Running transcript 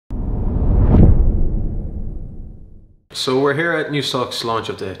So we're here at Newstalk's launch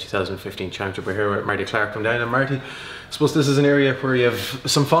of the 2015 Championship. We're here with Marty Clarke from down. And Marty, I suppose this is an area where you have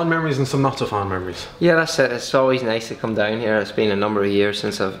some fond memories and some not so fond memories. Yeah, that's it. It's always nice to come down here. It's been a number of years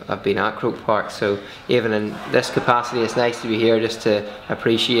since I've been at Croke Park, so even in this capacity, it's nice to be here just to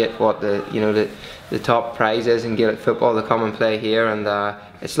appreciate what the top prize is in Gaelic football, to come and play here. And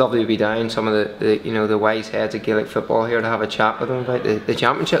it's lovely to be down. Some of the wise heads of Gaelic football here, to have a chat with them about the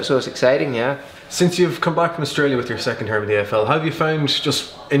championship. So it's exciting, yeah. Since you've come back from Australia with your second term in the AFL, how have you found,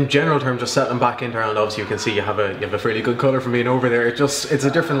 just in general terms, just settling back into Ireland? Obviously, you can see you have a fairly good colour from being over there. It's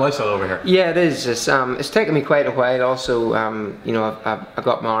a different lifestyle over here. Yeah, it is. It's taken me quite a while. Also, I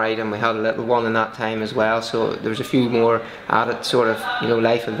got married and we had a little one in that time as well. So there was a few more added sort of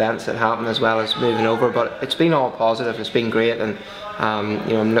life events that happened as well as moving over. But it's been all positive. It's been great, and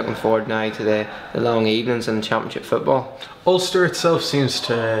I'm looking forward now to the long evenings and championship football. Ulster itself seems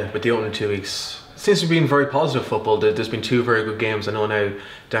to, with the opening 2 weeks, seems to be very positive football. There's been two very good games. I know now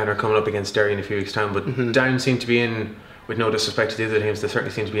Down are coming up against Derry in a few weeks' time, but Down seem to be in, with no disrespect to the other teams, they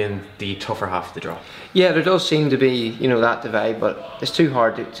certainly seem to be in the tougher half of the draw. Yeah, there does seem to be that divide, but it's too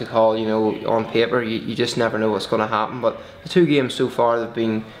hard to call. On paper, you just never know what's going to happen. But the two games so far have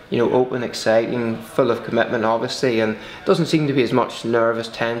been open, exciting, full of commitment, obviously, and it doesn't seem to be as much nervous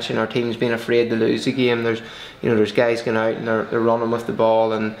tension or teams being afraid to lose the game. There's guys going out and they're running with the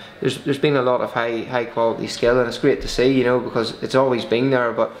ball, and there's been a lot of high quality skill, and it's great to see, because it's always been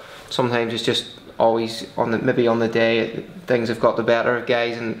there, but sometimes it's just always maybe on the day things have got the better of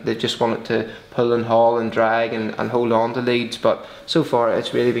guys and they just wanted to pull and haul and drag and hold on to leads. But so far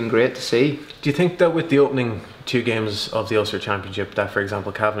it's really been great to see. Do you think that with the opening two games of the Ulster Championship, that for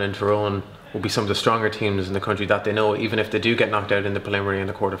example Cavan and Tyrone will be some of the stronger teams in the country, that they know even if they do get knocked out in the preliminary and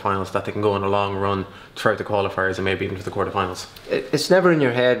the quarterfinals, that they can go on a long run throughout the qualifiers and maybe even to the quarterfinals? It's never in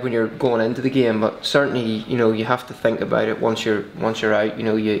your head when you're going into the game, but certainly you have to think about it once you're out.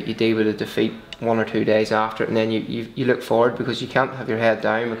 You deal with a defeat 1 or 2 days after it, and then you look forward, because you can't have your head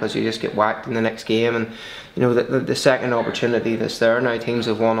down because you just get whacked in the next game. And the second opportunity that's there now, teams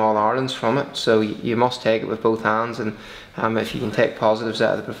have won All Irelands from it, so you must take it with both hands. And if you can take positives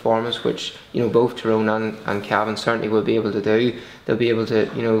out of the performance, which both Tyrone and Cavan certainly will be able to do, they'll be able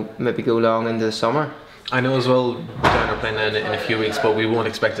to maybe go long into the summer. I know as well Down are playing in a few weeks, but we won't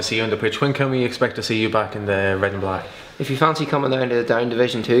expect to see you on the pitch. When can we expect to see you back in the red and black? If you fancy coming down to the Down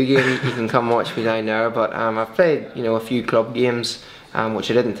Division 2 game, you can come watch me down there. But I've played a few club games, which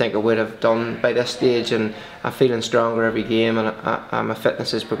I didn't think I would have done by this stage, and I'm feeling stronger every game, and my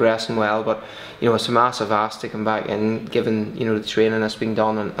fitness is progressing well. But it's a massive ask to come back in, given the training that's been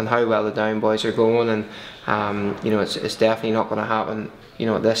done and how well the Down boys are going, and it's definitely not going to happen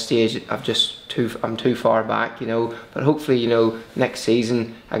at this stage. I'm too far back, but hopefully next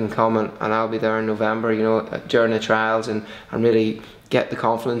season I can come and I'll be there in November, during the trials, and really get the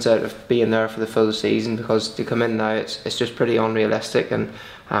confidence out of being there for the full season, because to come in now it's just pretty unrealistic. And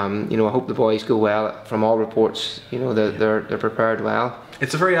I hope the boys go well. From all reports, they're prepared well.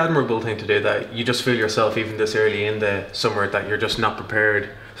 It's a very admirable thing to do, that you just feel yourself even this early in the summer that you're just not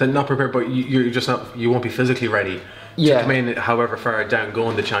prepared. So not prepared, but you won't be physically ready to come in however far down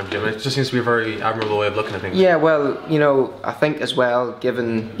going the championship. It just seems to be a very admirable way of looking at things. Yeah, well, I think as well,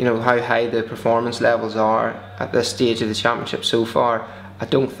 given how high the performance levels are at this stage of the championship so far, I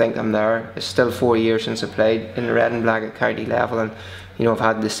don't think I'm there. It's still 4 years since I played in the red and black at county level, and I've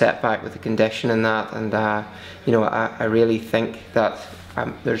had the setback with the condition and that, and I really think that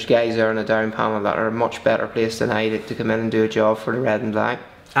there's guys there in the Down panel that are a much better placed than I to come in and do a job for the red and black.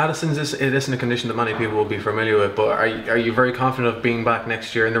 It isn't a condition that many people will be familiar with, but are you very confident of being back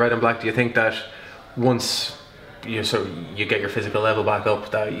next year in the red and black? Do you think that once you get your physical level back up,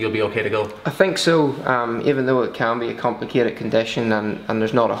 that you'll be okay to go? I think so, even though it can be a complicated condition and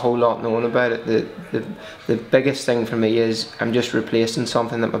there's not a whole lot known about it. The biggest thing for me is I'm just replacing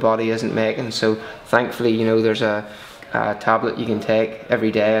something that my body isn't making. So thankfully there's a tablet you can take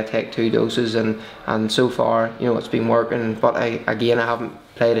every day. I take 2 doses, and so far it's been working. But I haven't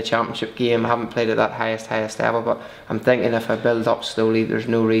played a championship game. I haven't played at that highest level, but I'm thinking if I build up slowly, there's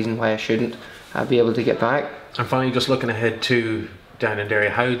no reason why I shouldn't be able to get back. And finally, just looking ahead to Down and Derry,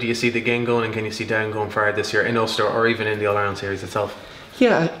 how do you see the game going, and can you see Down going far this year in Ulster or even in the All Ireland series itself?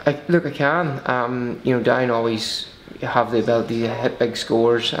 Yeah, I can. Down always have the ability to hit big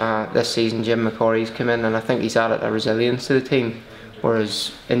scores. This season Jim McCorry's come in, and I think he's added a resilience to the team,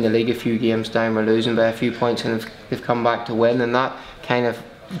 whereas in the league a few games down we're losing by a few points and they've come back to win, and that kind of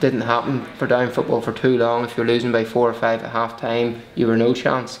didn't happen for Down football for too long. If you're losing by 4 or 5 at half time, you were no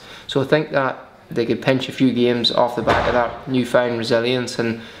chance. So I think that they could pinch a few games off the back of that newfound resilience,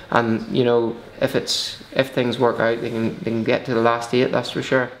 and you know, if things work out, they can get to the last 8. That's for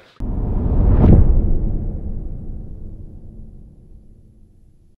sure.